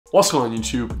What's going on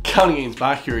YouTube? Counting Gains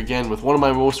back here again with one of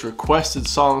my most requested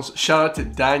songs. Shout out to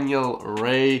Daniel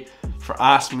Ray for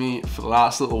asking me for the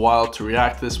last little while to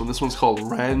react to this one. This one's called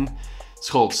Ren. It's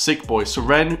called Sick Boy. So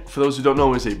Ren, for those who don't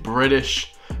know, is a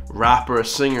British rapper, a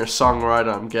singer,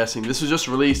 songwriter, I'm guessing. This was just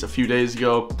released a few days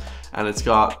ago and it's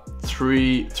got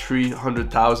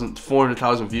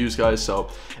 400,000 views, guys. So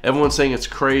everyone's saying it's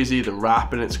crazy, the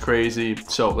rapping it's crazy.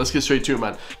 So let's get straight to it,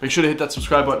 man. Make sure to hit that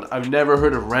subscribe button. I've never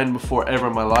heard of Ren before ever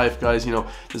in my life, guys. You know,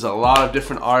 there's a lot of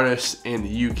different artists in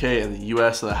the UK and the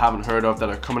US that I haven't heard of that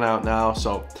are coming out now.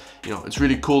 So, you know, it's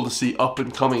really cool to see up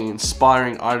and coming,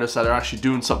 inspiring artists that are actually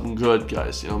doing something good,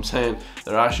 guys. You know what I'm saying?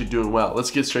 They're actually doing well.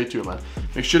 Let's get straight to it, man.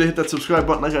 Make sure to hit that subscribe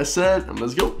button, like I said, and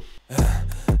let's go.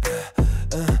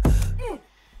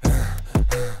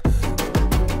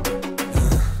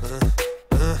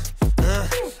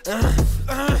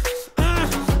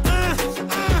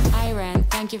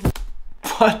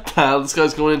 What the hell? This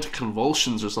guy's going into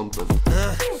convulsions or something.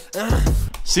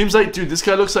 Seems like, dude, this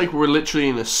guy looks like we're literally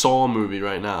in a Saw movie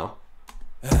right now.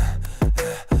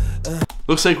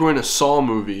 Looks like we're in a Saw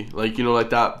movie. Like, you know,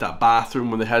 like that bathroom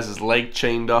where he has his leg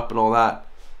chained up and all that.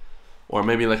 Or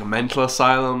maybe like a mental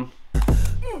asylum.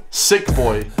 Sick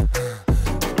Boy.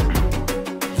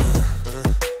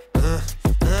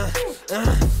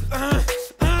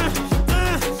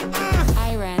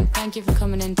 Thank you for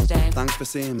coming in today. Thanks for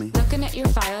seeing me. Looking at your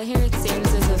file here, it seems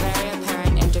there's a very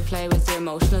apparent interplay with your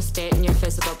emotional state and your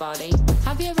physical body.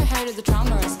 Have you ever heard of the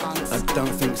trauma response? I don't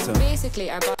think so.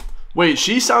 Basically, our body... Wait,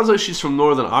 she sounds like she's from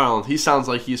Northern Ireland. He sounds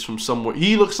like he's from somewhere.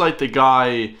 He looks like the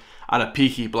guy out of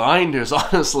Peaky Blinders,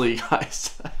 honestly,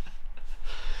 guys.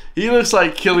 He looks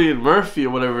like Cillian Murphy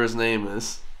or whatever his name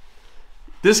is.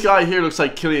 This guy here looks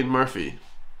like Cillian Murphy.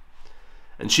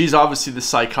 And she's obviously the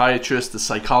psychiatrist, the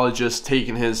psychologist,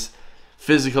 taking his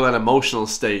physical and emotional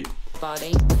state.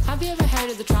 Body. Have you ever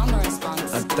heard of the trauma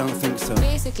response? I don't think so.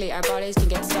 Basically, our bodies can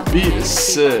get stuck Beat in is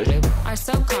sick. Our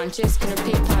subconscious can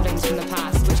repeat patterns from the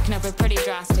past, which can have a pretty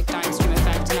drastic downstream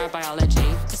effect on our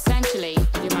biology. Essentially,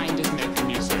 your mind is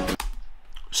making you sick.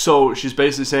 So she's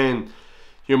basically saying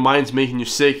your mind's making you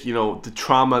sick. You know, the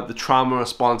trauma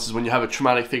response is when you have a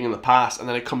traumatic thing in the past and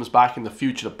then it comes back in the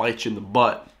future to bite you in the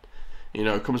butt. You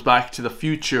know, it comes back to the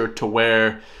future to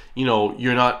where, you know,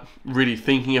 you're not really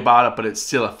thinking about it, but it's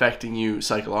still affecting you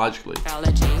psychologically.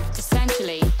 Biology.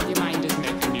 Essentially, your mind is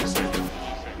making you sick.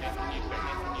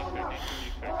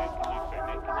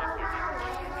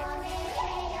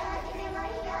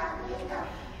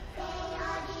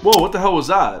 Whoa, what the hell was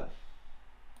that?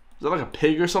 Is that like a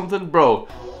pig or something? Bro.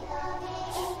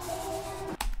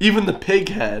 Even the pig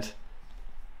head.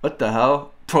 What the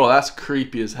hell? Bro, that's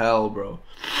creepy as hell, bro.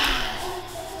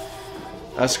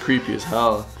 That's creepy as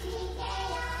hell.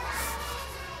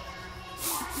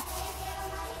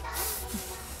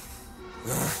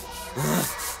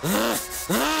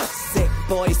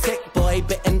 Sick boy,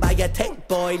 bitten by a tick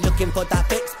boy, looking for that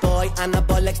fix boy,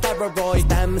 anabolic steroids,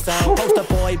 damn so, poster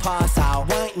boy, pass out,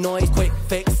 white noise, quick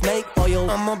fix, snake oil,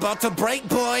 I'm about to break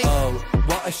boy, oh,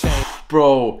 what a shame.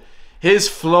 Bro, his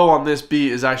flow on this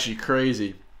beat is actually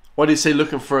crazy. What did he say?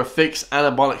 Looking for a fix,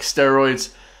 anabolic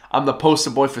steroids, I'm the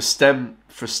poster boy for stem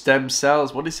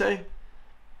cells. What did he say?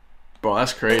 Bro,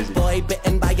 that's crazy. Boy,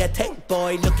 bitten by a tick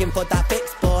boy, looking for that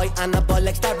fix boy,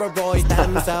 anabolic steroids,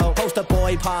 damn so, poster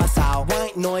boy, pass out,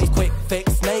 white noise, quick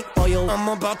fix, snake oil, I'm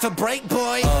about to break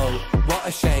boy. Oh, what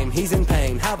a shame, he's in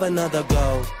pain, have another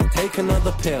go, take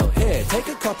another pill, here, take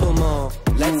a couple more,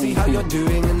 let's see how you're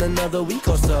doing in another week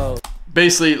or so.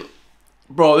 Basically,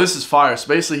 bro, this is fire. So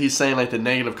basically he's saying like the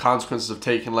negative consequences of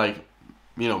taking like,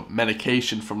 you know,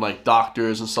 medication from like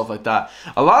doctors and stuff like that.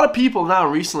 A lot of people now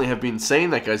recently have been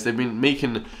saying that, guys. They've been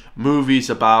making movies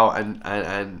about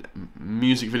and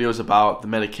music videos about the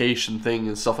medication thing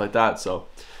and stuff like that. So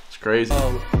it's crazy.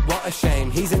 Oh, what a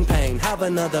shame, he's in pain, have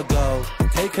another go,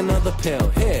 take another pill,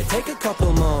 here, take a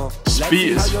couple more.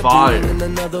 Speed is fire. In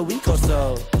another week or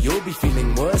so, you'll be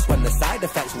feeling worse when the side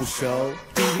effects will show.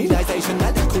 Derealization,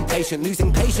 medical patient,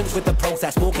 losing patience with the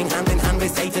process, walking hand in hand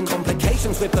with Satan,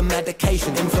 complications with the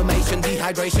medication, inflammation,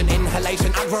 dehydration,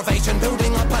 inhalation, aggravation,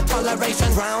 building up a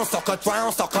toleration, drown,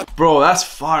 soccer. Bro, that's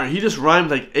fire. He just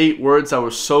rhymed like 8 words that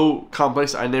were so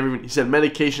complex. I never even, he said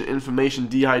medication, inflammation,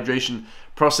 dehydration,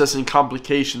 processing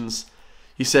complications.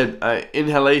 He said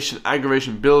inhalation,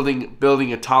 aggravation,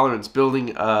 building a tolerance,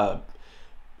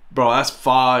 bro, that's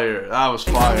fire. That was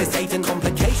fire.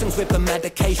 Complications with the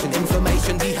medication,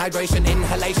 inflammation, dehydration,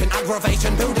 inhalation,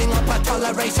 aggravation, building up a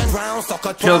toleration,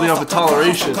 building up a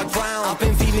toleration. I've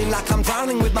been feeling like I'm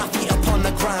drowning with my feet upon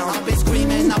the ground. I've been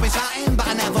screaming, I've been shouting, but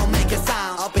I never make a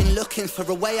sound. I've been looking looking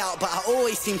for a way out, but I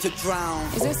always seem to drown.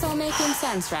 Is this all making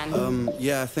sense, Ren?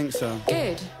 Yeah, I think so.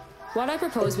 Good. What I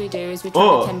propose we do is we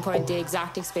try to pinpoint the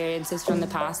exact experiences from the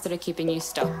past that are keeping you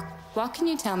stuck. What can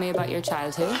you tell me about your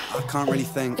childhood? I can't really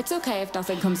think. It's okay if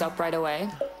nothing comes up right away.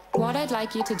 What I'd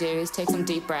like you to do is take some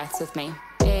deep breaths with me.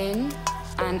 In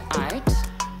and out.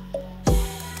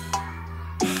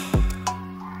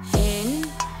 In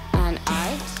and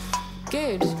out.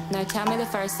 Good. Now tell me the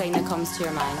first thing that comes to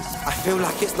your mind. I feel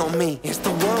like it's not me, it's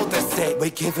the world that's sick. We're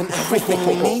given everything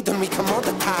we need and we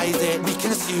commoditize it. We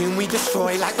consume, we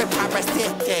destroy like we're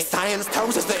parasitic. Science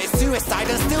tells us that it's suicide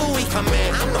and still we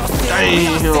commit. I'm not sick, we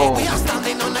are sick. We are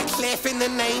standing on a cliff in the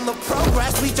name of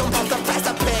progress. We jump off the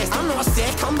precipice. I'm not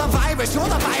sick, I'm the virus, you're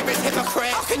the virus,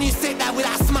 hypocrite. How can you sit there with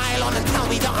that smile on and tell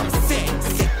me that I'm sick?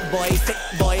 Sick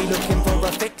boy, looking for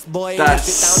a fix, boy. That's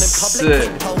sit down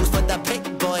in public, quick pose for the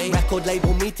pick, boy. Record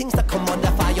label meetings that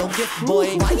commodify your gift,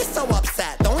 boy. Why you so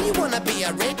upset? Don't you wanna be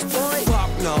a rich boy? Fuck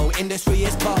no, industry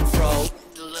is cutthroat.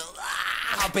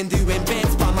 I've been doing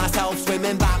bits by myself,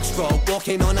 swimming backstroke,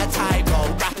 walking on a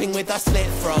tightrope, rapping with a slit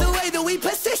throat. The way that we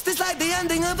persist is like the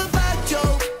ending of a bad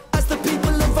joke. As the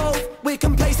people evolve, we're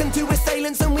complacent to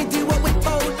assailants and we do what we're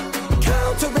told.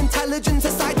 Counterintelligence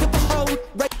aside to behold.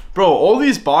 Bro, all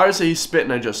these bars that he's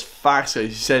spitting are just facts,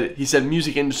 guys. He said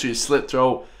music industry is slit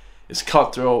throat, it's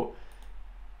cutthroat.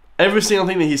 Every single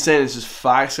thing that he's saying is just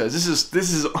facts, guys. This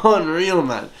is unreal,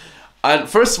 man. And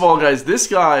first of all, guys, this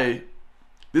guy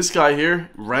here,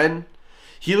 Ren,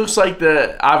 he looks like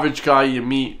the average guy you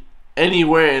meet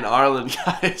anywhere in Ireland,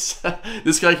 guys.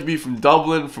 This guy could be from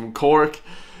Dublin, from Cork.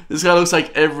 This guy looks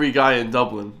like every guy in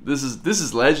Dublin. This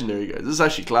is legendary, guys. This is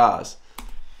actually class.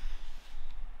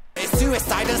 It's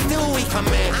suicide and still we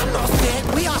commit. I'm not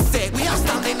sick, we are sick. We are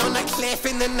standing on a cliff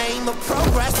in the name of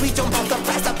progress. We jump off the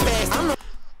precipice. I'm not.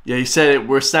 Yeah, he said it.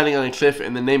 We're standing on a cliff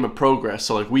in the name of progress.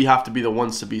 So like we have to be the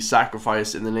ones to be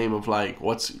sacrificed in the name of like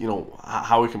what's, you know,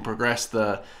 how we can progress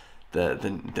the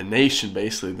nation,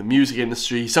 basically. The music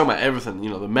industry. He's talking about everything, you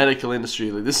know, the medical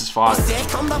industry. Like, this is fire.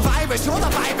 Sick, I'm the virus, you're the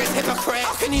virus, hypocrite.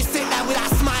 How can you sit there with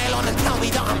that smile on and tell me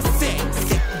that I'm sick?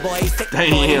 Sick boy,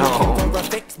 Damn. for a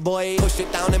fix, boy. Push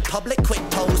it down in public, quick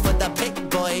pose for the pick,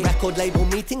 boy. Record label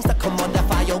meetings that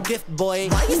commodify your gift, boy.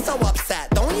 Why you so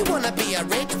upset? Don't you wanna be a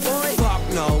rich boy? Fuck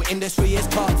no, industry is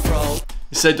cutthroat.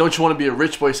 He said, don't you want to be a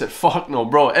rich boy? He said, fuck no,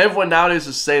 bro. Everyone nowadays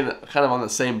is saying kind of on the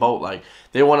same boat. Like,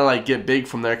 they want to, like, get big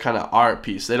from their kind of art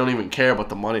piece. They don't even care about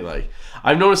the money. Like,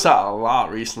 I've noticed that a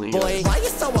lot recently. Boy, why you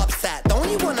so upset? Don't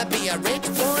you want to be a rich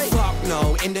boy? Fuck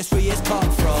no, industry is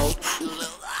cutthroat.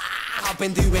 I've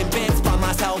been doing bits by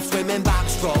myself, swimming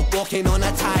backstroke, walking on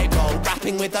a tightrope,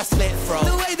 rapping with a slit throat.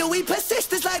 The way that we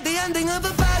persist is like the ending of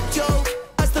a bad joke.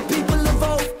 As the people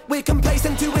evolve, we're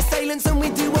complacent to assailants and we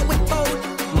do what we're told.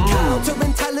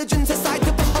 Counterintelligence aside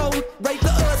to behold. Rape the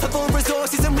earth of all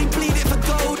resources and we bleed it for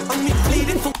gold. And we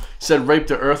bleed it for. Said rape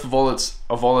the earth of all its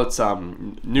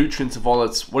nutrients, of all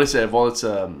its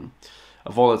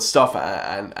of all its stuff,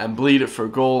 and bleed it for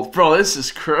gold. Bro, this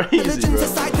is crazy, bro.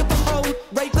 Aside to behold.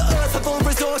 Rape the earth of all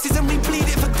resources and we bleed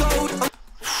it for gold.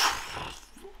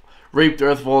 Rape the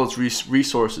earth of all its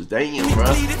resources. Damn, bro.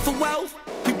 We bleed it for wealth,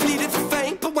 we bleed it for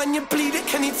fame. But when you bleed it,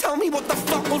 can you tell me what the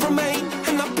fuck will remain?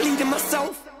 And I'm bleeding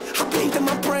myself, I bleed in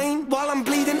my brain. While I'm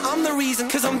bleeding, I'm the reason,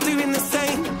 cause I'm doing the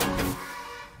same.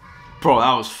 Bro,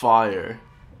 that was fire.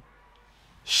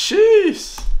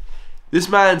 Sheesh. This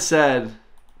man said,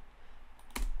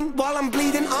 while I'm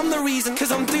bleeding, I'm the reason,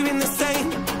 cause I'm doing the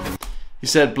same. He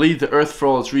said, bleed the earth for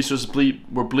all its resources.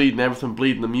 We're bleeding everything,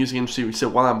 bleeding the music industry. He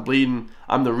said, while I'm bleeding,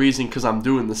 I'm the reason because I'm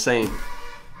doing the same.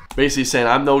 Basically saying,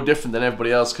 I'm no different than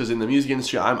everybody else because in the music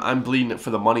industry, I'm bleeding it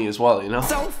for the money as well, you know?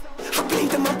 I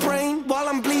bleed in my brain. While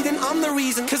I'm bleeding, I'm the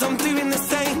reason because I'm doing the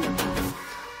same.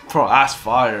 Bro, that's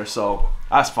fire, so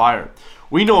that's fire.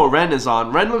 We know what Ren is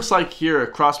on. Ren looks like here a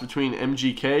cross between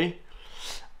MGK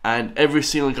and every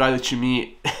single guy that you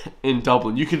meet in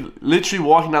Dublin. You could literally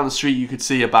walking down the street, you could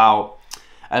see about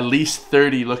at least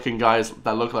 30 looking guys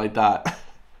that look like that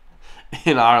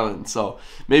in Ireland. So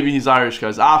maybe he's Irish,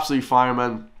 guys. Absolutely fire,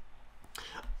 man.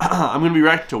 I'm gonna be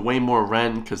reacting to way more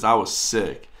Ren because that was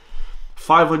sick.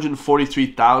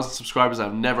 543,000 subscribers.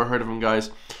 I've never heard of him,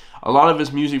 guys. A lot of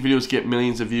his music videos get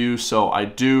millions of views, so I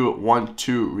do want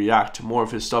to react to more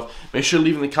of his stuff. Make sure to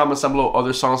leave in the comments down below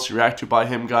other songs to react to by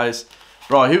him, guys.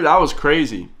 Bro, that was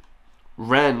crazy.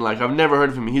 Ren, like, I've never heard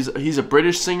of him. He's a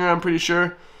British singer, I'm pretty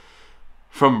sure.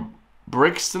 From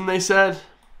Brixton, they said.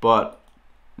 But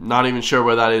not even sure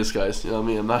where that is, guys. You know what I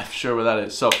mean? I'm not sure where that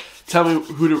is. So, tell me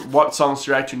what songs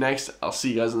to react to next. I'll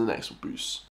see you guys in the next one. Peace.